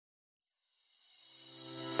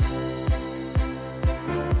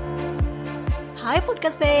Hi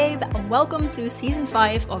Podcast Babe! Welcome to Season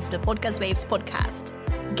 5 of the Podcast Babes podcast.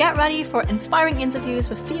 Get ready for inspiring interviews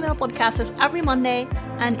with female podcasters every Monday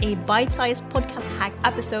and a bite-sized podcast hack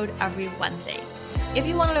episode every Wednesday. If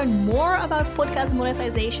you want to learn more about podcast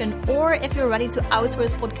monetization or if you're ready to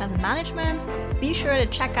outsource podcast management, be sure to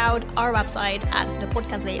check out our website at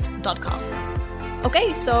thepodcastbabes.com.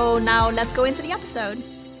 Okay, so now let's go into the episode.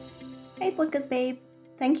 Hey Podcast Babe!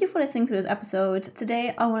 Thank you for listening to this episode.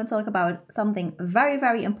 Today I want to talk about something very,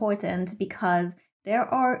 very important because there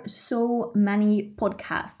are so many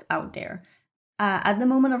podcasts out there. At the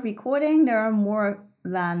moment of recording, there are more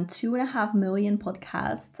than 2.5 million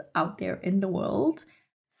podcasts out there in the world.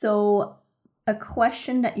 So a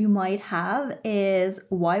question that you might have is,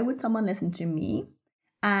 why would someone listen to me?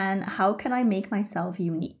 And how can I make myself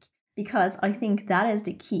unique? Because I think that is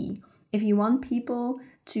the key. If you want people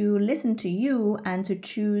to listen to you and to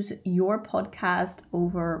choose your podcast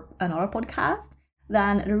over another podcast,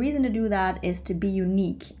 then the reason to do that is to be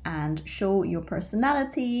unique and show your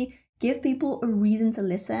personality, give people a reason to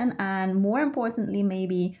listen, and more importantly,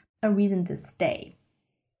 maybe a reason to stay.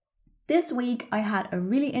 This week, I had a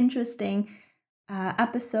really interesting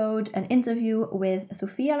episode, an interview with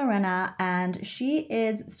Sophia Lorena, and she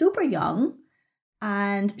is super young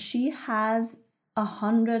and she has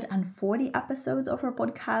 140 episodes of her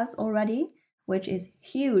podcast already, which is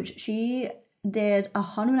huge. She did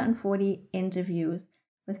 140 interviews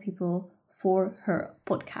with people for her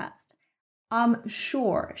podcast. I'm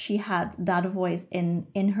sure she had that voice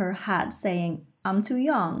in her head saying, I'm too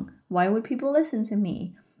young. Why would people listen to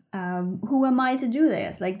me? Who am I to do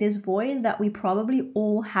this? Like this voice that we probably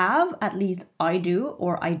all have, at least I do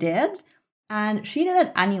or I did. And she did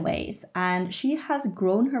it anyways. And she has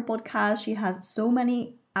grown her podcast. She has so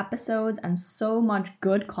many episodes and so much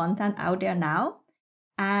good content out there now.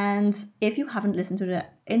 And if you haven't listened to the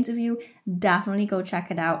interview, definitely go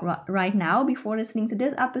check it out right now before listening to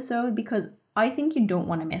this episode, because I think you don't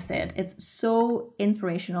want to miss it. It's so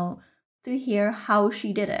inspirational to hear how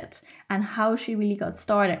she did it and how she really got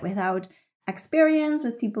started without experience,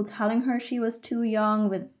 with people telling her she was too young,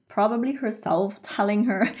 with probably herself telling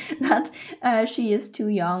her that she is too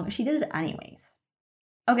young. She did it anyways.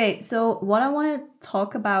 Okay, so what I want to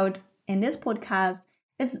talk about in this podcast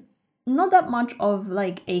is not that much of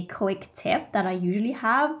like a quick tip that I usually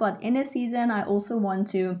have, but in this season I also want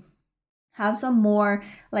to have some more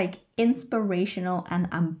like inspirational and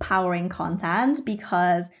empowering content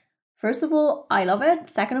because first of all, I love it.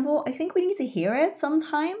 Second of all, I think we need to hear it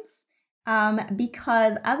sometimes.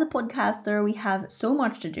 Because as a podcaster, we have so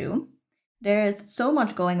much to do. There's so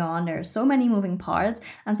much going on. There's so many moving parts.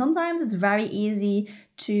 And sometimes it's very easy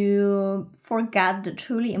to forget the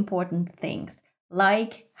truly important things,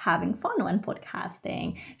 like having fun when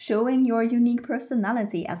podcasting, showing your unique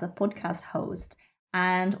personality as a podcast host,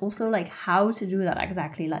 and also like how to do that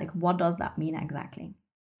exactly. Like, what does that mean exactly?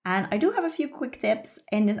 And I do have a few quick tips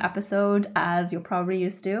in this episode, as you're probably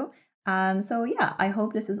used to. So yeah, I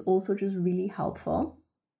hope this is also just really helpful.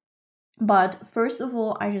 But first of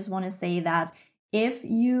all, I just want to say that if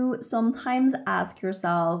you sometimes ask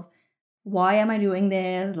yourself, why am I doing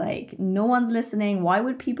this? Like, no one's listening. Why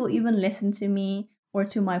would people even listen to me or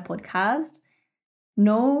to my podcast?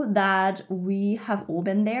 Know that we have all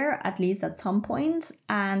been there, at least at some point.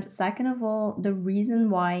 And second of all, the reason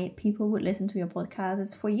why people would listen to your podcast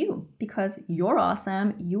is for you, because you're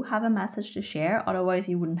awesome. You have a message to share. Otherwise,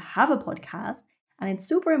 you wouldn't have a podcast. And it's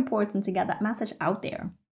super important to get that message out there.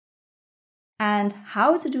 And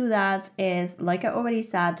how to do that is, like I already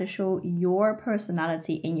said, to show your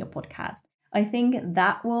personality in your podcast. I think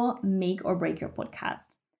that will make or break your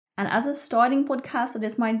podcast. And as a starting podcaster,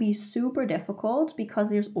 this might be super difficult because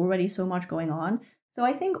there's already so much going on. So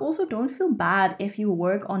I think also don't feel bad if you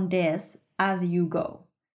work on this as you go.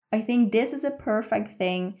 I think this is a perfect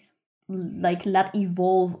thing, like let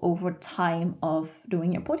evolve over time of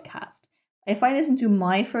doing your podcast. If I listen to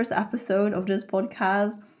my first episode of this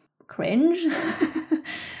podcast, cringe,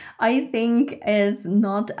 I think is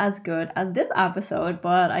not as good as this episode,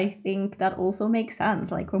 but I think that also makes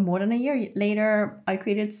sense. Like, we're more than a year later, I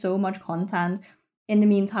created so much content in the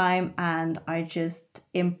meantime, and I just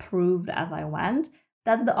improved as I went.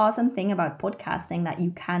 That's the awesome thing about podcasting, that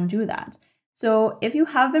you can do that. So if you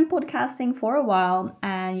have been podcasting for a while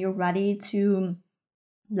and you're ready to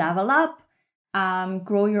level up,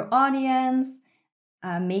 grow your audience,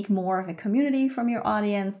 make more of a community from your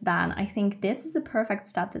audience, then I think this is a perfect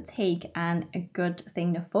step to take and a good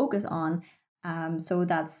thing to focus on. So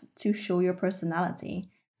that's to show your personality,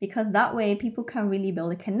 because that way people can really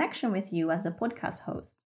build a connection with you as a podcast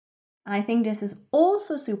host. And I think this is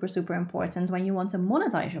also super, super important when you want to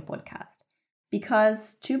monetize your podcast,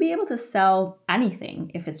 Because to be able to sell anything,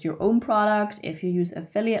 if it's your own product, if you use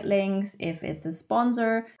affiliate links, if it's a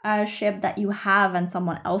sponsorship that you have and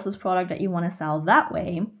someone else's product that you want to sell that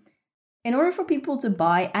way, in order for people to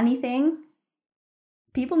buy anything,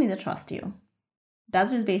 people need to trust you.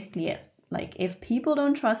 That's just basically it. Like, if people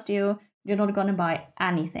don't trust you, they're not going to buy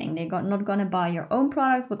anything. They're not going to buy your own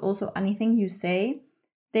products, but also anything you say.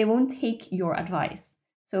 They won't take your advice.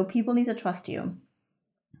 So people need to trust you.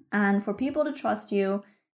 And for people to trust you,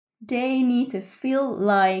 they need to feel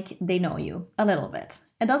like they know you a little bit.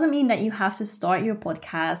 It doesn't mean that you have to start your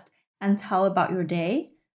podcast and tell about your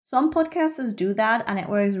day. Some podcasters do that and it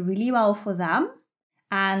works really well for them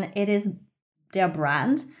and it is their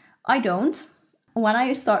brand. I don't. When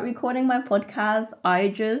I start recording my podcast, I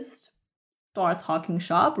just start talking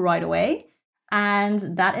shop right away.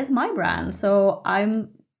 And that is my brand. So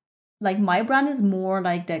my brand is more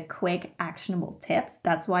like the quick, actionable tips.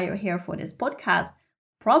 That's why you're here for this podcast,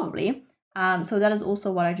 probably. So that is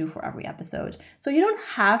also what I do for every episode. So you don't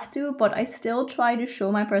have to, but I still try to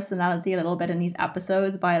show my personality a little bit in these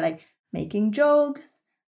episodes by making jokes.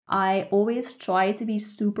 I always try to be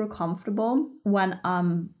super comfortable when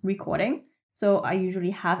I'm recording. So I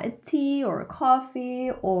usually have a tea or a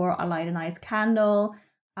coffee, or I light a nice candle.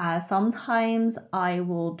 Sometimes I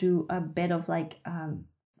will do a bit of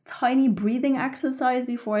tiny breathing exercise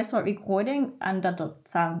before I start recording, and that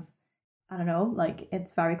sounds, I don't know,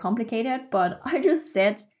 it's very complicated, but I just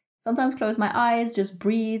sit, sometimes close my eyes, just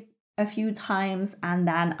breathe a few times, and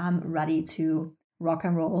then I'm ready to rock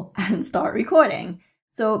and roll and start recording.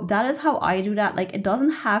 So that is how I do that. It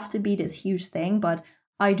doesn't have to be this huge thing, but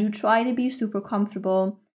I do try to be super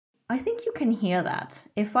comfortable. I think you can hear that.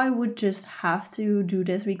 If I would just have to do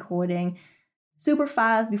this recording super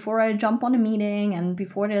fast before I jump on a meeting and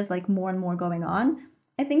before there's more and more going on,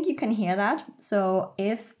 I think you can hear that. So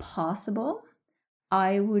if possible,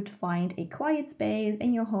 I would find a quiet space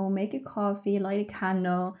in your home, make a coffee, light a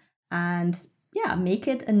candle, and make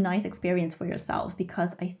it a nice experience for yourself,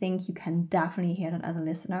 because I think you can definitely hear that as a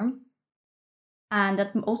listener. And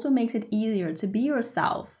that also makes it easier to be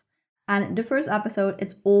yourself. And the first episode,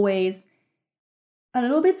 it's always a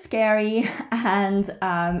little bit scary and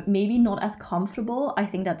maybe not as comfortable. I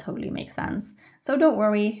think that totally makes sense. So don't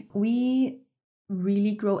worry, we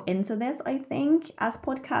really grow into this, I think, as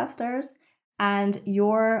podcasters. And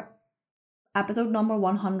your episode number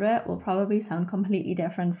 100 will probably sound completely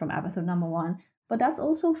different from episode number 1. But that's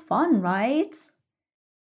also fun, right?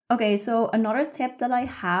 Okay, so another tip that I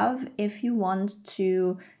have, if you want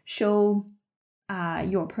to show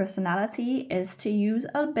your personality, is to use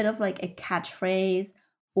a bit of a catchphrase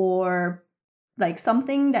or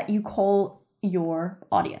something that you call your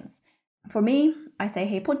audience. For me, I say,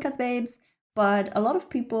 hey, podcast babes, but a lot of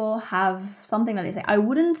people have something that they say. I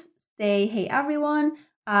wouldn't say, hey, everyone.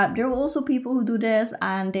 There are also people who do this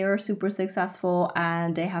and they're super successful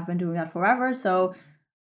and they have been doing that forever. So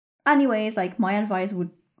anyways, my advice would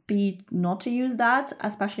be not to use that,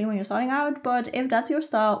 especially when you're starting out. But if that's your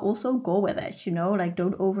style, also go with it,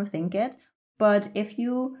 don't overthink it. But if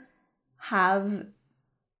you have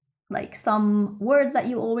some words that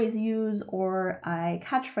you always use or a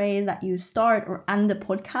catchphrase that you start or end the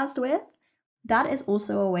podcast with, that is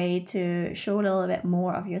also a way to show a little bit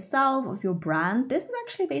more of yourself, of your brand. This is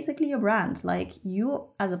actually basically your brand. You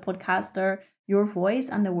as a podcaster, your voice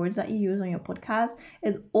and the words that you use on your podcast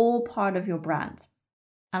is all part of your brand.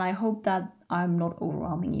 And I hope that I'm not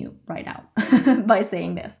overwhelming you right now by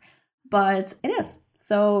saying this, but it is.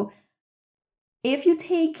 So if you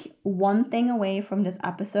take one thing away from this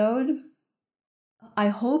episode, I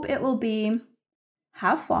hope it will be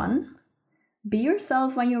have fun, be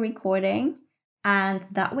yourself when you're recording, and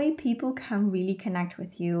that way people can really connect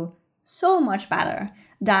with you so much better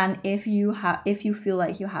than if you feel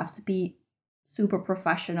like you have to be super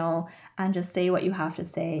professional and just say what you have to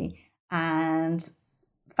say and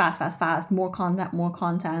fast, more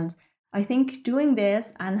content. I think doing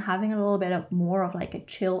this and having a little bit of more of a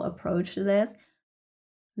chill approach to this,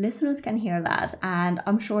 listeners can hear that and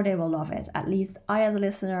I'm sure they will love it. At least I, as a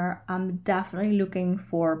listener, I'm definitely looking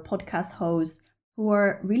for podcast hosts who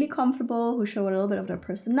are really comfortable, who show a little bit of their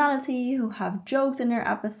personality, who have jokes in their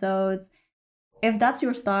episodes, if that's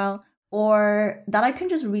your style, or that I can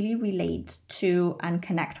just really relate to and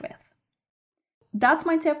connect with. That's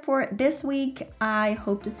my tip for this week. I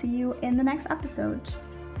hope to see you in the next episode.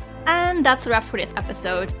 And that's a wrap for this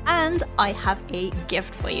episode, and I have a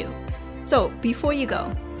gift for you. So before you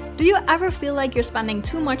go, do you ever feel like you're spending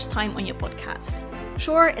too much time on your podcast?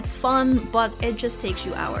 Sure, it's fun, but it just takes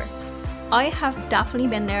you hours. I have definitely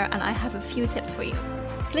been there and I have a few tips for you.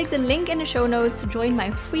 click the link in the show notes to join my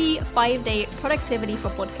free 5-day Productivity for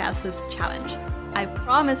Podcasters challenge. I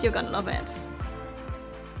promise you're gonna love it.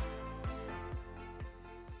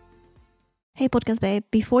 Hey Podcast Babe,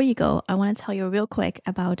 before you go, I want to tell you real quick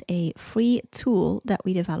about a free tool that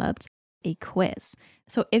we developed, a quiz.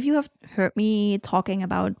 So if you have heard me talking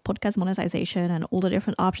about podcast monetization and all the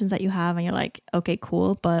different options that you have, and you're like, okay,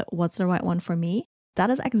 cool, but what's the right one for me? That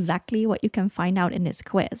is exactly what you can find out in this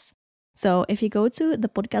quiz. So if you go to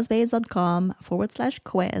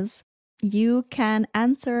thepodcastbabes.com/quiz, you can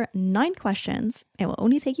answer 9 questions. It will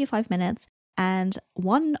only take you 5 minutes. And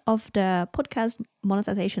one of the podcast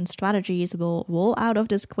monetization strategies will roll out of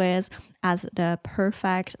this quiz as the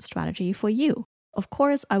perfect strategy for you. Of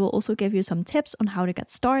course, I will also give you some tips on how to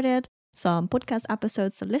get started, some podcast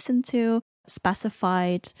episodes to listen to,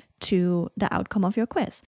 specified to the outcome of your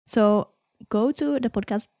quiz. So go to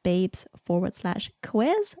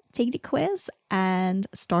thepodcastbabes.com/quiz, take the quiz, and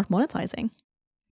start monetizing.